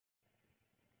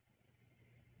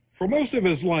For most of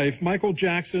his life, Michael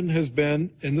Jackson has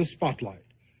been in the spotlight,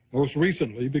 most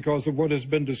recently because of what has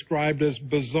been described as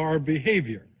bizarre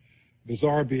behavior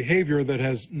that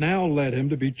has now led him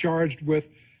to be charged with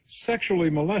sexually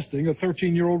molesting a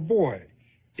 13-year-old boy.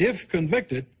 If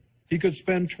convicted, he could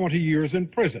spend 20 years in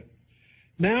prison.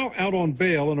 Now out on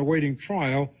bail and awaiting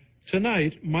trial,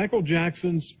 tonight Michael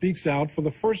Jackson speaks out for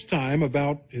the first time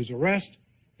about his arrest,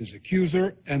 his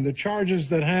accuser, and the charges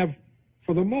that have,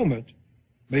 for the moment,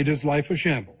 made his life a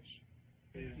shambles.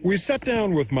 We sat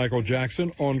down with Michael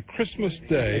Jackson on Christmas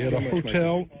Day at a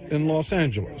hotel in Los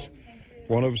Angeles,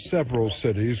 one of several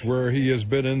cities where he has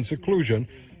been in seclusion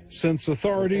since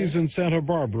authorities in Santa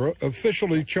Barbara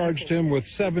officially charged him with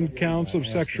 7 counts of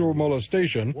sexual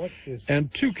molestation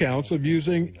and 2 counts of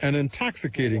using an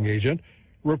intoxicating agent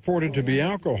reported to be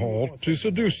alcohol to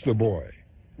seduce the boy.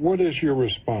 What is your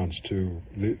response to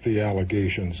the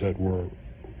allegations that were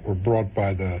brought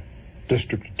by the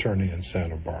district attorney in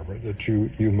Santa Barbara that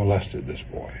you molested this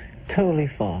boy? Totally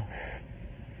false.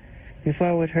 Before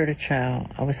I would hurt a child,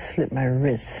 I would slit my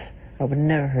wrists. I would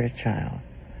never hurt a child.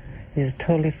 These are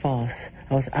totally false.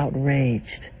 I was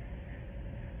outraged.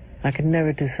 I could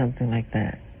never do something like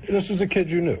that. This is a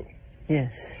kid you knew?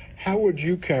 Yes. How would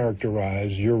you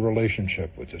characterize your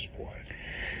relationship with this boy?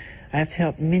 I've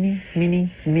helped many,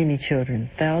 many, many children,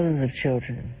 thousands of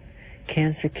children.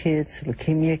 Cancer kids,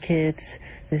 leukemia kids.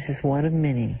 This is one of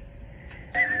many.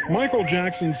 Michael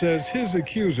Jackson says his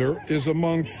accuser is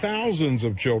among thousands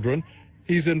of children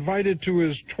he's invited to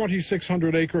his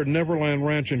 2,600-acre Neverland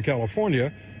Ranch in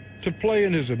California to play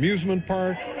in his amusement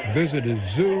park, visit his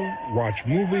zoo, watch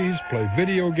movies, play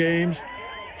video games,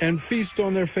 and feast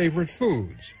on their favorite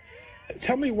foods.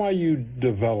 Tell me why you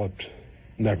developed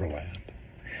Neverland.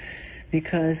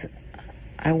 Because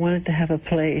I wanted to have a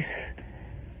place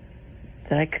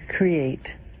that I could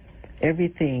create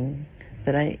everything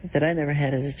that I never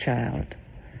had as a child.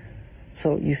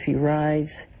 So you see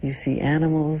rides, you see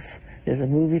animals, there's a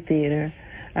movie theater.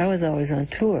 I was always on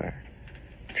tour,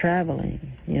 traveling,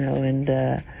 you know, and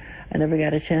I never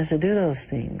got a chance to do those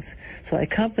things. So I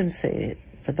compensated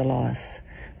for the loss.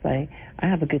 Right? I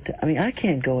have a good time. I mean, I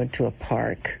can't go into a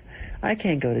park. I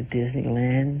can't go to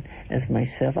Disneyland as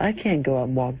myself. I can't go out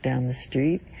and walk down the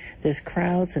street. There's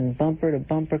crowds and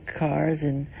bumper-to-bumper cars,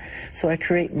 and so I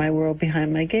create my world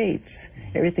behind my gates.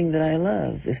 Everything that I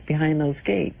love is behind those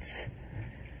gates.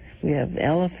 We have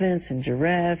elephants and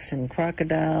giraffes and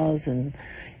crocodiles and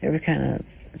every kind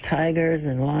of tigers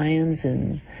and lions,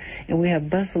 and we have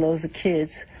busloads of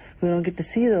kids who don't get to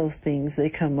see those things. They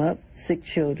come up, sick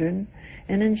children,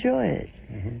 and enjoy it.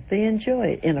 Mm-hmm. They enjoy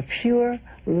it in a pure,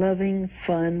 loving,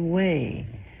 fun way.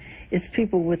 It's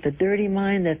people with a dirty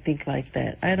mind that think like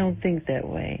that. I don't think that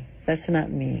way. That's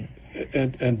not me.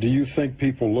 And do you think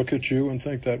people look at you and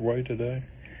think that way today?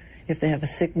 If they have a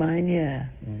sick mind, yeah.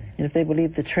 Mm. And if they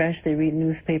believe the trash they read in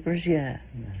newspapers, yeah.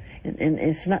 Mm. And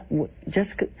it's not,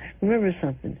 just, remember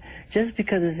something, just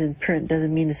because it's in print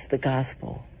doesn't mean it's the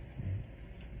gospel.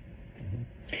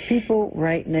 People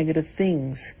write negative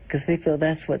things because they feel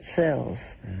that's what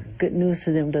sells. Mm-hmm. Good news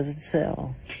to them doesn't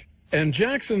sell. And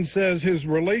Jackson says his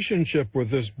relationship with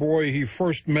this boy he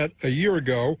first met a year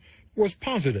ago was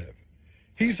positive.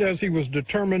 He says he was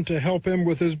determined to help him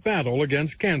with his battle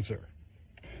against cancer.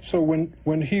 So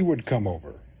when he would come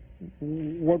over,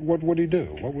 what would he do?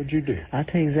 What would you do? I'll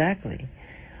tell you exactly.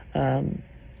 When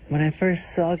I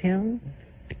first saw him,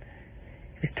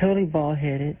 he was totally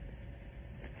bald-headed,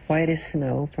 white as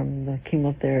snow from the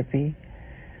chemotherapy,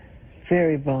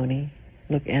 very bony,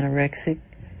 looked anorexic,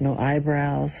 no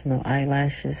eyebrows, no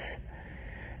eyelashes,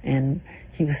 and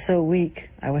he was so weak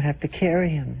I would have to carry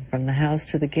him from the house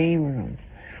to the game room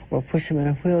or push him in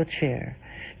a wheelchair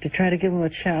to try to give him a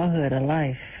childhood, a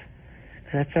life,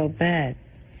 because I felt bad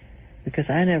because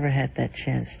I never had that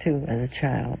chance too as a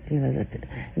child, you know,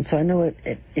 and so I know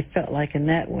it felt like in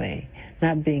that way,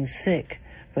 not being sick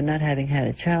but not having had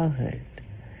a childhood.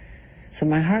 So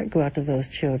my heart goes out to those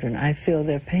children. I feel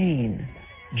their pain.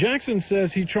 Jackson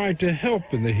says he tried to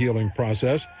help in the healing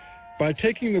process by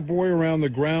taking the boy around the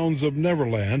grounds of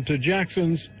Neverland to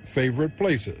Jackson's favorite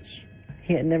places.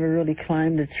 He had never really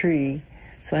climbed a tree,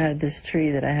 so I had this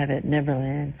tree that I have at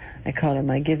Neverland. I call it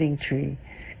my giving tree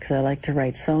because I like to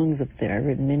write songs up there. I've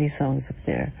written many songs up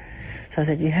there. So I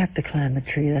said, you have to climb a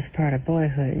tree. That's part of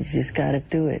boyhood. You just got to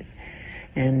do it.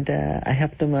 And I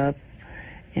helped him up,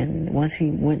 and once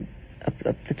he went up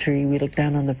the tree, we looked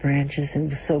down on the branches, and it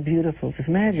was so beautiful. It was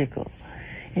magical.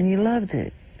 And he loved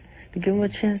it, to give him a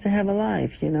chance to have a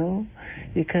life, you know,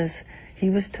 because he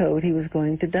was told he was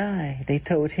going to die. They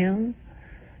told him,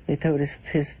 they told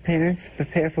his parents to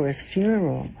prepare for his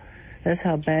funeral. That's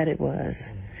how bad it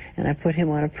was. And I put him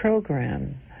on a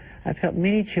program. I've helped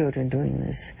many children doing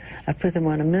this. I put them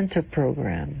on a mentor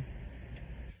program.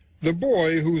 The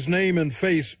boy, whose name and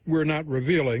face we're not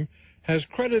revealing, has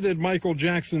credited Michael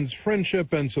Jackson's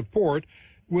friendship and support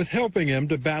with helping him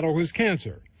to battle his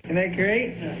cancer. Isn't that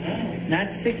great?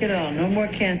 Not sick at all. No more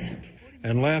cancer.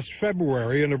 And last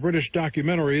February, in a British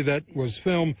documentary that was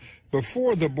filmed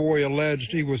before the boy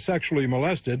alleged he was sexually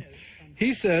molested,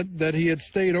 he said that he had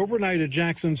stayed overnight at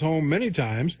Jackson's home many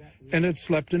times and had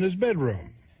slept in his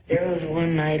bedroom. There was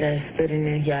one night I stood in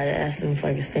there, I asked him if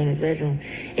I could stay in his bedroom.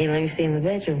 He let me stay in the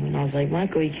bedroom. And I was like,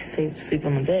 Michael, you can sleep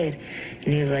on the bed.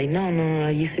 And he was like, no,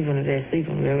 you sleep on the bed, sleep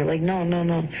on the bed. We're like, no,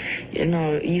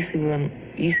 you sleep on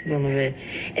the bed.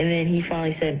 And then he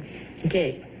finally said,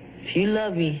 okay, if you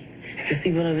love me, you can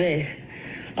sleep on the bed.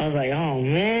 I was like, oh,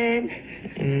 man.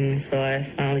 And so I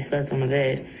finally slept on the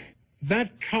bed.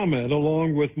 That comment,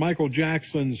 along with Michael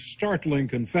Jackson's startling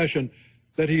confession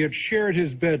that he had shared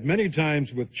his bed many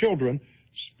times with children,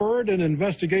 spurred an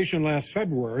investigation last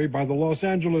February by the Los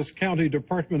Angeles County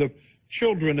Department of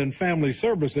Children and Family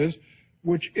Services,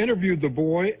 which interviewed the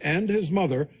boy and his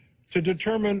mother to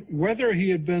determine whether he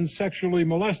had been sexually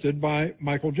molested by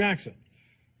Michael Jackson.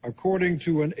 According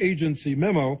to an agency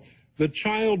memo, the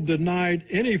child denied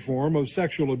any form of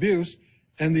sexual abuse,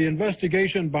 and the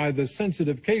investigation by the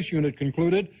Sensitive Case Unit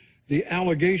concluded the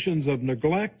allegations of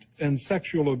neglect and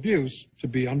sexual abuse to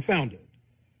be unfounded.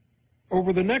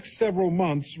 Over the next several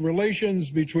months,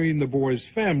 relations between the boy's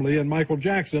family and Michael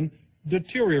Jackson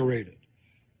deteriorated.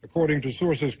 According to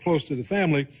sources close to the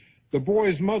family, the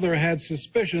boy's mother had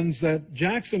suspicions that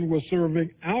Jackson was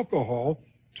serving alcohol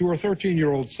to her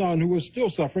 13-year-old son, who was still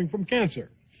suffering from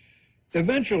cancer.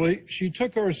 Eventually, she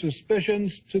took her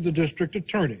suspicions to the district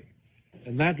attorney,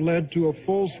 and that led to a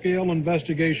full-scale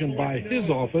investigation by his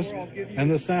office and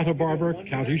the Santa Barbara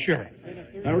County Sheriff.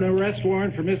 An arrest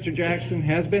warrant for Mr. Jackson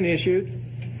has been issued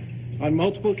on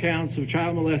multiple counts of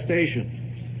child molestation.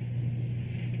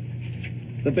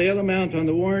 The bail amount on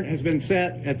the warrant has been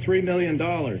set at $3 million.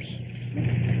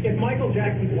 If Michael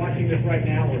Jackson's watching this right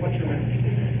now, what's your message?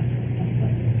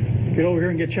 Get over here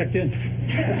and get checked in.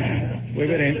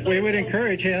 We would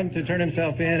encourage him to turn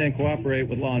himself in and cooperate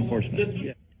with law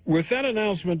enforcement. With that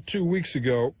announcement 2 weeks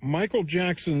ago, Michael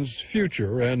Jackson's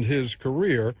future and his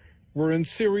career were in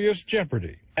serious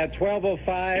jeopardy. At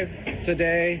 12:05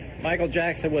 today, Michael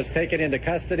Jackson was taken into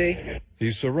custody.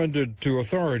 He surrendered to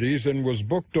authorities and was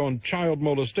booked on child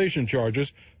molestation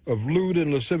charges of lewd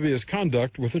and lascivious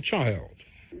conduct with a child.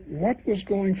 What was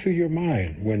going through your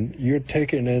mind when you're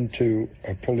taken into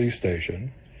a police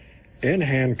station in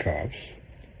handcuffs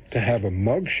to have a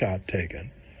mugshot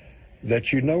taken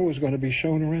that you know was going to be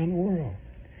shown around the world?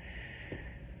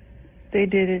 They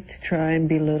did it to try and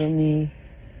belittle me,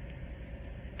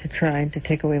 to try to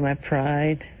take away my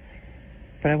pride.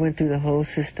 But I went through the whole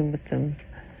system with them,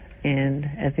 and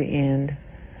at the end,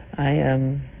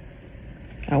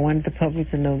 I wanted the public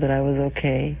to know that I was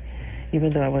okay, even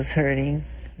though I was hurting.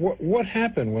 What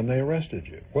happened when they arrested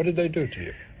you? What did they do to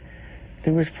you? They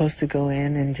were supposed to go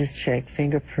in and just check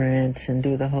fingerprints and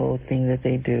do the whole thing that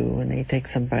they do when they take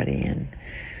somebody in.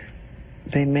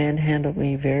 They manhandled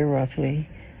me very roughly.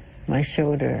 My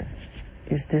shoulder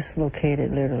is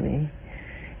dislocated, literally.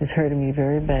 It's hurting me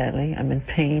very badly. I'm in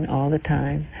pain all the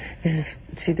time.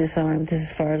 See this arm? This is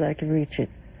as far as I can reach it.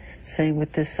 Same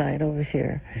with this side over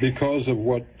here. Because of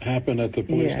what happened at the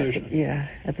police station? Yeah,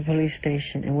 at the police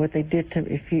station. And what they did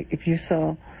to, if you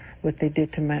saw what they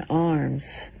did to my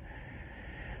arms,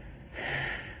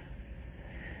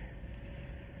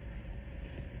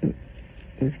 it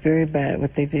was very bad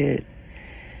what they did.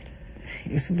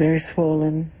 It was very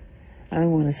swollen. I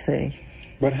don't want to say.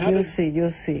 But how You'll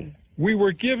see. We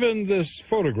were given this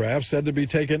photograph said to be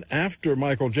taken after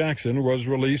Michael Jackson was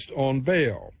released on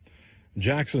bail.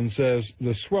 Jackson says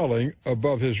the swelling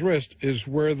above his wrist is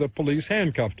where the police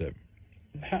handcuffed him.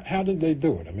 How did they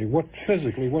do it? I mean, what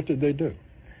did they do?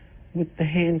 With the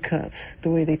handcuffs, the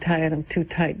way they tied them too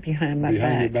tight behind my back.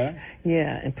 Behind your back?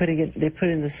 Yeah, and they put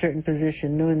it in a certain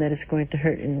position, knowing that it's going to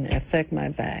hurt and affect my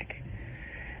back.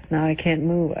 Now I can't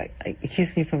move. It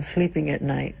keeps me from sleeping at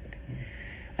night.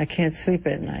 I can't sleep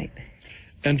at night.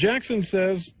 And Jackson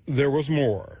says there was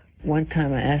more. One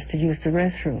time I asked to use the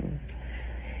restroom,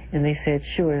 and they said,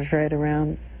 sure, it's right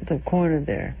around the corner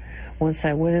there. Once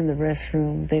I went in the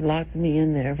restroom, they locked me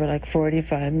in there for like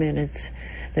 45 minutes.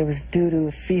 There was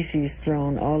doo-doo feces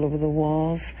thrown all over the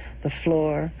walls, the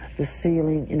floor, the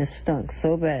ceiling, and it stunk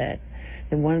so bad.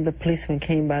 Then one of the policemen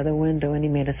came by the window and he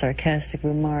made a sarcastic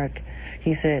remark.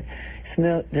 He said,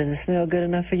 does it smell good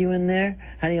enough for you in there?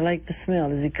 How do you like the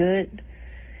smell? Is it good?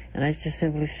 And I just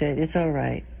simply said, it's all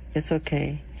right, it's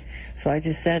okay. So I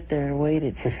just sat there and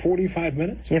waited. For 45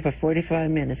 minutes? Yeah, for 45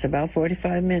 minutes, about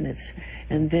 45 minutes.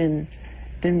 And then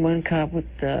one cop would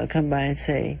come by and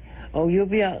say, oh, you'll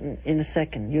be out in a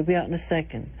second, you'll be out in a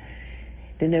second.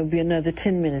 Then there would be another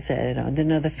 10 minutes added on, then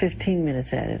another 15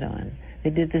 minutes added on. They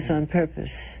did this on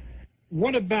purpose.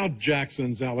 What about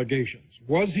Jackson's allegations?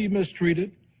 Was he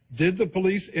mistreated? Did the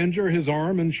police injure his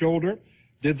arm and shoulder?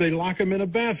 Did they lock him in a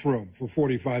bathroom for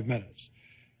 45 minutes?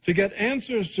 To get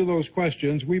answers to those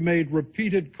questions, we made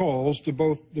repeated calls to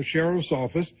both the sheriff's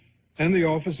office and the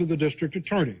office of the district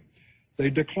attorney. They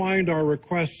declined our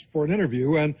requests for an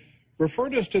interview and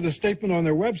referred us to the statement on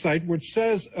their website which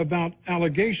says about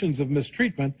allegations of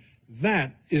mistreatment,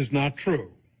 that is not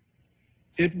true.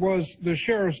 It was the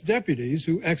sheriff's deputies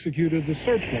who executed the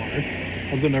search warrant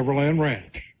of the Neverland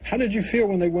Ranch. How did you feel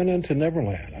when they went into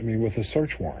Neverland? I mean, with the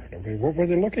search warrant. I mean, what were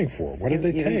they looking for? What did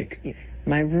they take?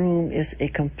 My room is a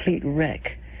complete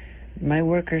wreck. My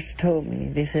workers told me,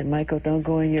 they said, Michael, don't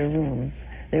go in your room.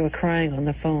 They were crying on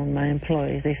the phone, my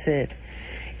employees. They said,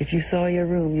 if you saw your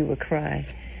room, you would cry.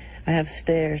 I have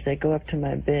stairs that go up to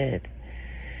my bed.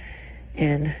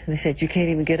 And they said, you can't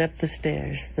even get up the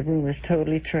stairs. The room is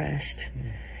totally trashed.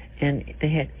 And they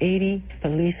had 80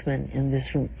 policemen in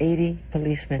this room, 80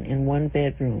 policemen in one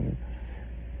bedroom.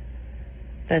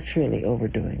 That's really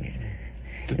overdoing it.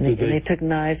 And they took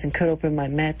knives and cut open my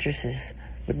mattresses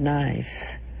with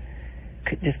knives.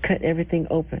 Just cut everything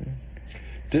open.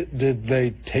 Did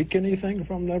they take anything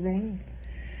from Neverland?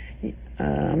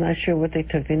 I'm not sure what they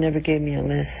took. They never gave me a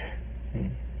list.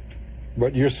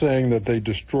 But you're saying that they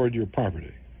destroyed your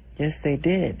property? Yes, they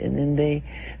did. And then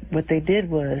what they did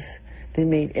was, they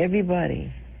made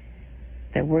everybody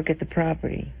that worked at the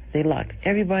property, they locked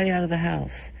everybody out of the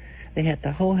house. They had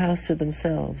the whole house to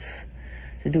themselves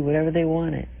to do whatever they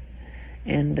wanted.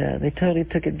 And they totally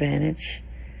took advantage.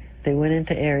 They went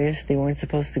into areas they weren't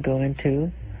supposed to go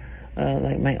into,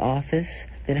 like my office.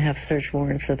 They didn't have search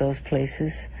warrants for those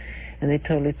places. And they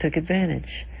totally took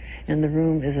advantage. And the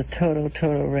room is a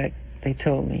total wreck, they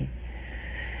told me.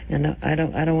 And I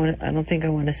don't think I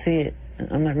want to see it.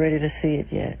 I'm not ready to see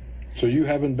it yet. So you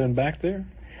haven't been back there?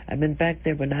 I've been back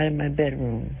there, but not in my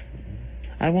bedroom.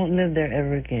 I won't live there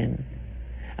ever again.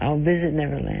 I'll visit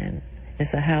Neverland.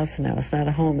 It's a house now. It's not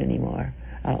a home anymore.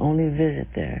 I'll only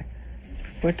visit there.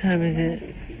 What time is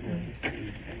it?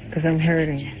 Because I'm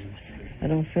hurting. I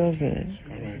don't feel good.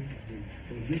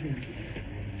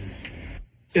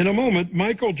 In a moment,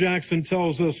 Michael Jackson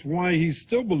tells us why he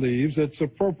still believes it's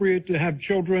appropriate to have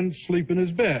children sleep in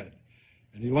his bed.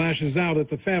 And he lashes out at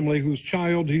the family whose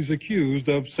child he's accused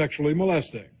of sexually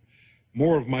molesting.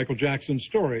 More of Michael Jackson's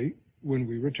story when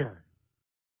we return.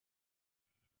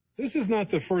 This is not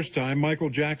the first time Michael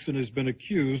Jackson has been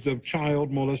accused of child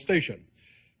molestation.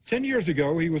 10 years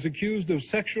ago, he was accused of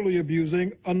sexually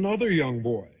abusing another young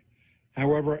boy.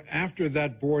 However, after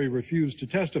that boy refused to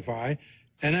testify,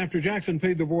 and after Jackson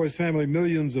paid the boy's family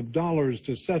millions of dollars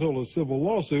to settle a civil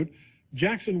lawsuit,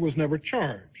 Jackson was never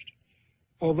charged.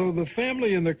 Although the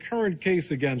family in the current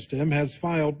case against him has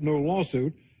filed no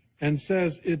lawsuit and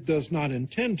says it does not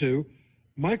intend to,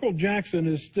 Michael Jackson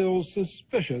is still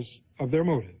suspicious of their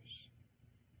motives.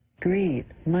 Greed,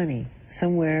 money.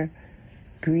 Somewhere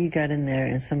greed got in there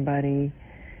and somebody,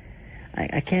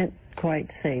 I can't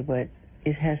quite say, but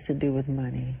it has to do with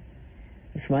money.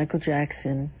 It's Michael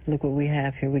Jackson. Look what we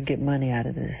have here. We get money out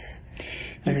of this.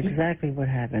 That's exactly what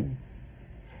happened.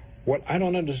 What I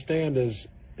don't understand is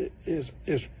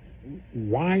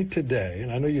why today,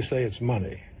 and I know you say it's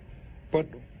money, but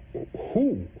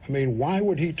who? I mean, why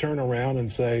would he turn around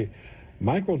and say,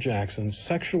 Michael Jackson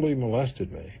sexually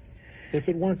molested me, if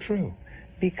it weren't true?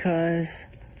 Because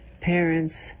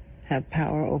parents have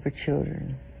power over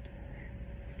children.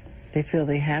 They feel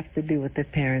they have to do what their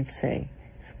parents say.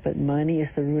 But money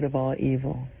is the root of all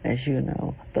evil, as you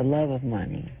know. The love of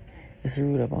money is the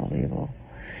root of all evil.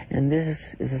 And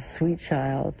this is a sweet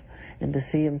child, and to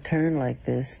see him turn like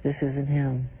this isn't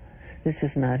him. This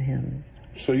is not him.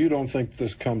 So you don't think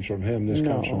this comes from him, this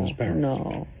comes from his parents?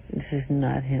 No, this is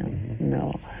not him.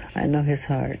 No, I know his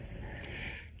heart.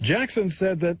 Jackson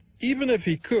said that even if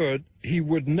he could, he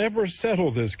would never settle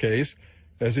this case,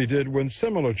 as he did when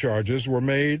similar charges were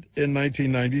made in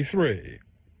 1993.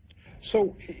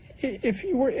 So if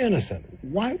you were innocent,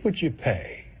 why would you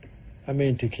pay? I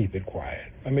mean, to keep it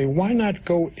quiet. I mean, why not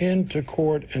go into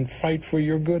court and fight for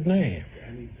your good name?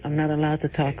 I'm not allowed to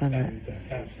talk on that.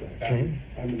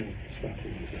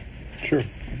 Sure.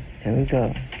 There we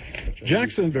go.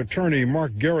 Jackson's attorney,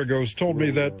 Mark Garagos, told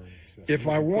me that if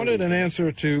I wanted an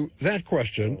answer to that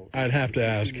question, I'd have to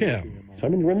ask him. I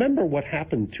mean, remember what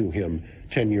happened to him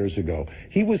 10 years ago.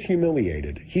 He was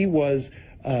humiliated. He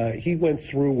went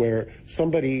through where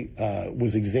somebody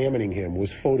was examining him,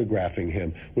 was photographing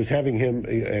him, was having him,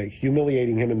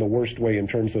 humiliating him in the worst way in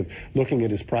terms of looking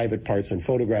at his private parts and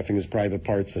photographing his private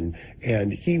parts.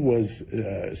 And he was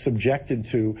subjected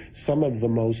to some of the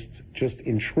most just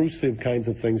intrusive kinds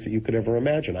of things that you could ever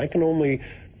imagine. I can only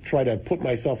try to put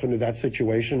myself into that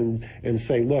situation and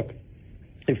say, look,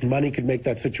 if money could make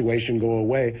that situation go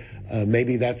away,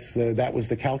 maybe that was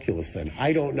the calculus then.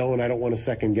 I don't know, and I don't want to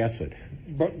second guess it.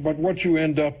 But what you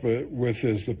end up with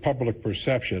is the public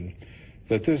perception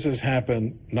that this has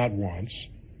happened not once,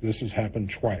 this has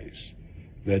happened twice,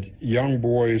 that young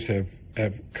boys have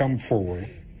come forward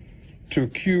to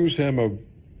accuse him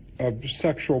of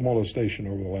sexual molestation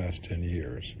over the last 10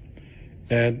 years.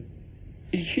 And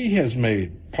he has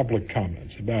made public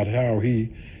comments about how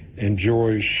he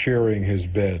enjoys sharing his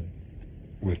bed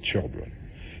with children.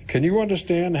 Can you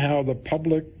understand how the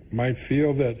public might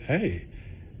feel that, hey,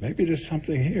 maybe there's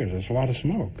something here, there's a lot of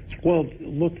smoke? Well,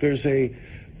 look, there's a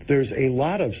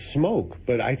lot of smoke,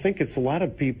 but I think it's a lot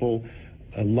of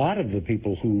the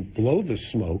people who blow the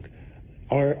smoke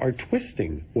are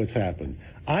twisting what's happened.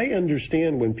 I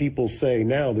understand when people say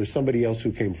now there's somebody else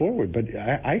who came forward, but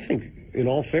I think, in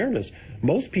all fairness,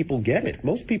 most people get it.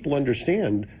 Most people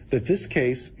understand that this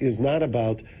case is not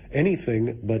about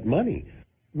anything but money.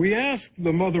 We asked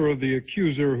the mother of the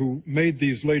accuser who made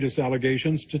these latest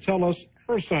allegations to tell us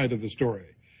her side of the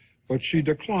story, but she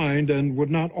declined and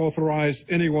would not authorize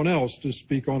anyone else to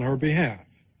speak on her behalf.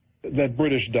 That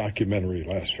British documentary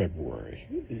last February,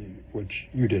 which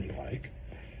you didn't like.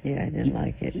 Yeah, I didn't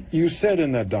like it. You said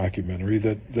in that documentary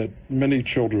that many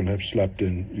children have slept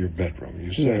in your bedroom.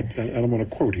 You said, yes. And I'm going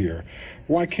to quote here,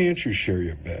 why can't you share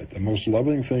your bed? The most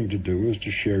loving thing to do is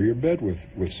to share your bed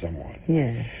with someone.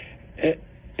 Yes.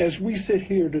 As we sit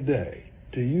here today,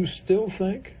 do you still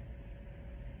think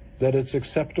that it's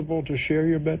acceptable to share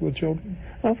your bed with children?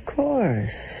 Of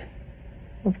course.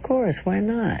 Of course, why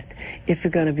not? If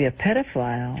you're going to be a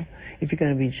pedophile, if you're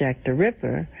going to be Jack the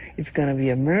Ripper, if you're going to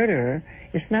be a murderer,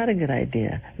 it's not a good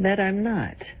idea. That I'm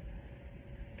not.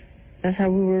 That's how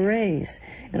we were raised.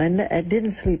 And I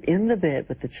didn't sleep in the bed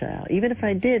with the child. Even if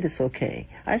I did, it's okay.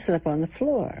 I slept on the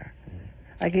floor.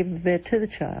 I gave the bed to the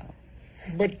child.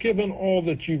 But given all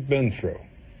that you've been through,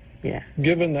 yeah,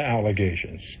 given the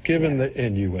allegations, given the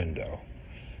innuendo,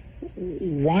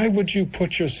 why would you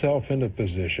put yourself in a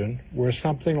position where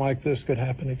something like this could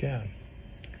happen again?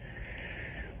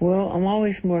 Well, I'm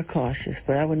always more cautious,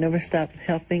 but I would never stop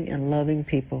helping and loving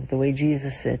people the way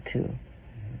Jesus said to.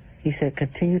 He said,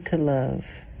 continue to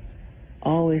love,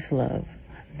 always love,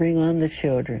 bring on the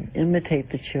children, imitate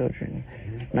the children,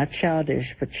 not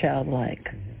childish, but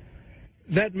childlike.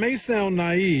 That may sound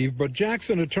naive, but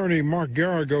Jackson attorney Mark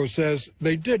Garrigo says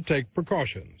they did take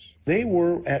precautions. They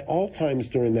were at all times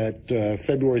during that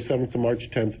February 7th to March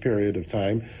 10th period of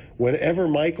time, whenever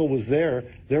Michael was there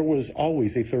was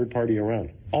always a third party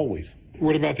around, always.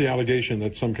 What about the allegation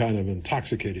that some kind of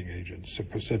intoxicating agent,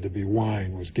 said to be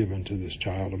wine, was given to this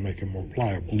child to make him more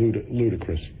pliable?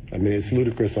 Ludicrous. I mean, it's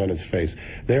ludicrous on its face.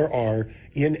 There are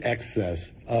in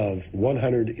excess of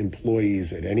 100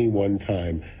 employees at any one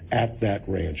time at that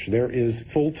ranch. There is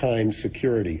full-time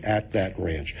security at that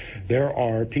ranch. There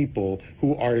are people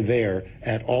who are there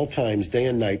at all times, day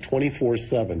and night,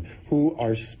 24/7, who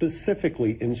are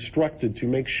specifically instructed to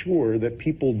make sure that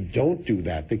people don't do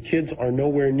that. The kids are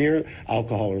nowhere near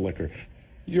alcohol or liquor.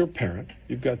 You're a parent.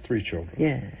 You've got 3 children.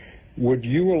 Yes. Would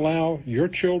you allow your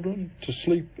children to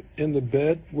sleep in the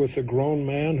bed with a grown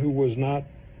man who was not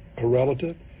a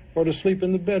relative, or to sleep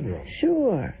in the bedroom?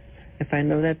 Sure. If I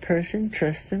know that person,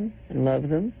 trust them, and love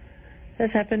them.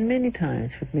 That's happened many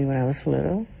times with me when I was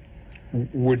little.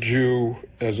 Would you,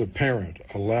 as a parent,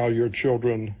 allow your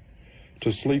children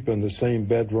to sleep in the same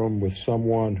bedroom with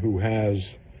someone who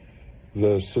has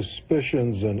the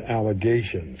suspicions and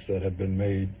allegations that have been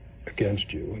made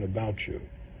against you and about you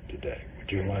today?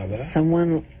 Would you allow that?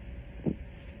 Someone...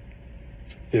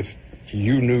 If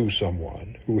you knew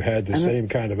someone who had the same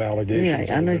kind of allegations.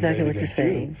 Yeah, I know exactly what you're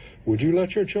saying. Would you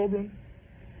let your children?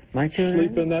 My children?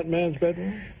 Sleep in that man's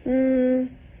bedroom?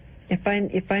 If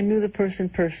I knew the person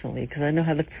personally, because I know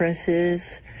how the press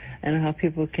is, I know how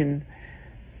people can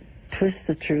twist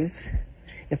the truth.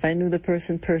 If I knew the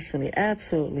person personally,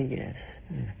 absolutely yes.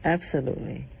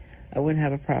 Absolutely. I wouldn't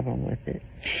have a problem with it.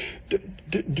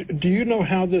 Do you know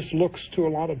how this looks to a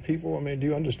lot of people? I mean, do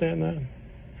you understand that?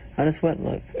 How does what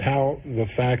look? How the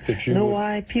fact that you... Know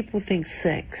why people think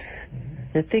sex.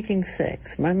 They're thinking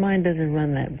sex. My mind doesn't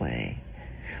run that way.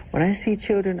 When I see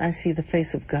children, I see the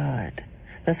face of God.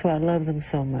 That's why I love them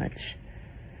so much.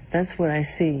 That's what I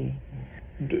see.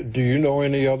 Do you know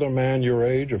any other man your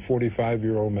age, a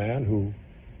 45-year-old man, who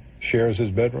shares his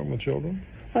bedroom with children?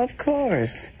 Of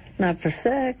course. Not for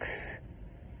sex.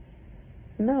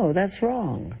 No, that's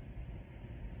wrong.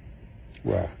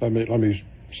 Well, let me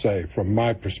say, from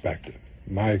my perspective,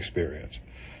 my experience,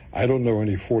 I don't know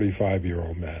any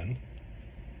 45-year-old men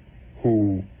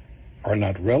who are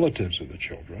not relatives of the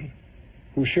children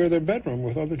who share their bedroom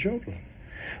with other children.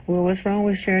 Well, what's wrong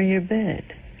with sharing your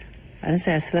bed? I didn't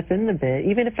say I slept in the bed.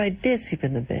 Even if I did sleep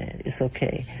in the bed, it's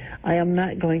okay. I am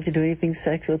not going to do anything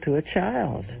sexual to a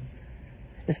child.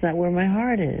 It's not where my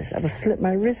heart is. I would slit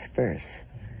my wrist first.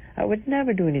 I would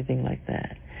never do anything like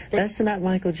that. That's not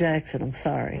Michael Jackson, I'm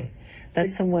sorry.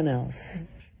 That's someone else.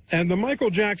 And the Michael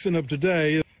Jackson of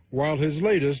today, while his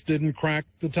latest didn't crack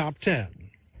the top 10.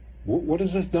 What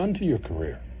has this done to your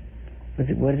career?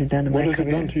 What has it done to my career? What has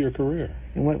it done to your career?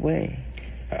 In what way?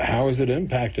 How has it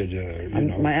impacted,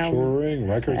 touring,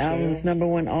 record sales? My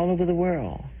album's #1 all over the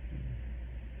world.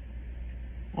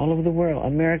 All over the world.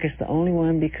 America's the only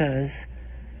one because,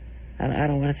 I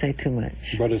don't want to say too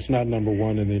much. But it's not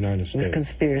 #1 in the United States. It's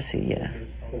conspiracy, yeah.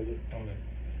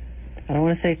 I don't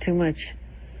want to say too much.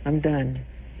 I'm done.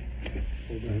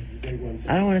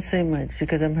 I don't want to say much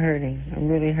because I'm hurting. I'm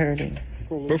really hurting.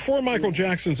 Before Michael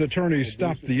Jackson's attorneys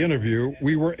stopped the interview,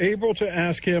 we were able to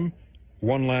ask him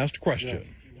one last question.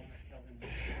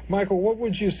 Michael, what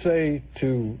would you say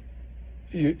to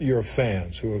your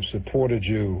fans who have supported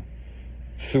you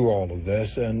through all of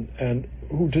this and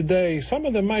who today, some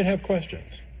of them might have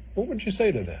questions? What would you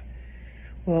say to them?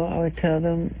 Well, I would tell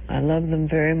them I love them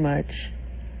very much,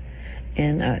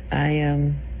 and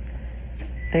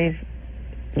they've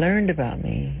learned about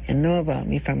me and know about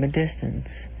me from a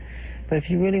distance. But if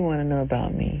you really want to know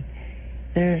about me,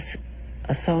 there's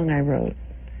a song I wrote,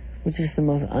 which is the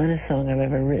most honest song I've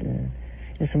ever written.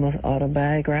 It's the most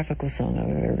autobiographical song I've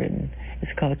ever written.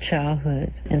 It's called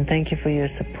Childhood. And thank you for your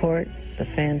support, the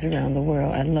fans around the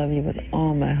world. I love you with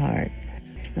all my heart.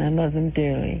 And I love them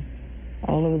dearly,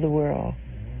 all over the world.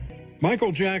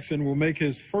 Michael Jackson will make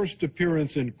his first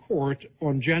appearance in court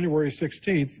on January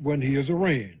 16th when he is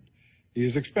arraigned. He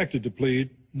is expected to plead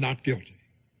not guilty.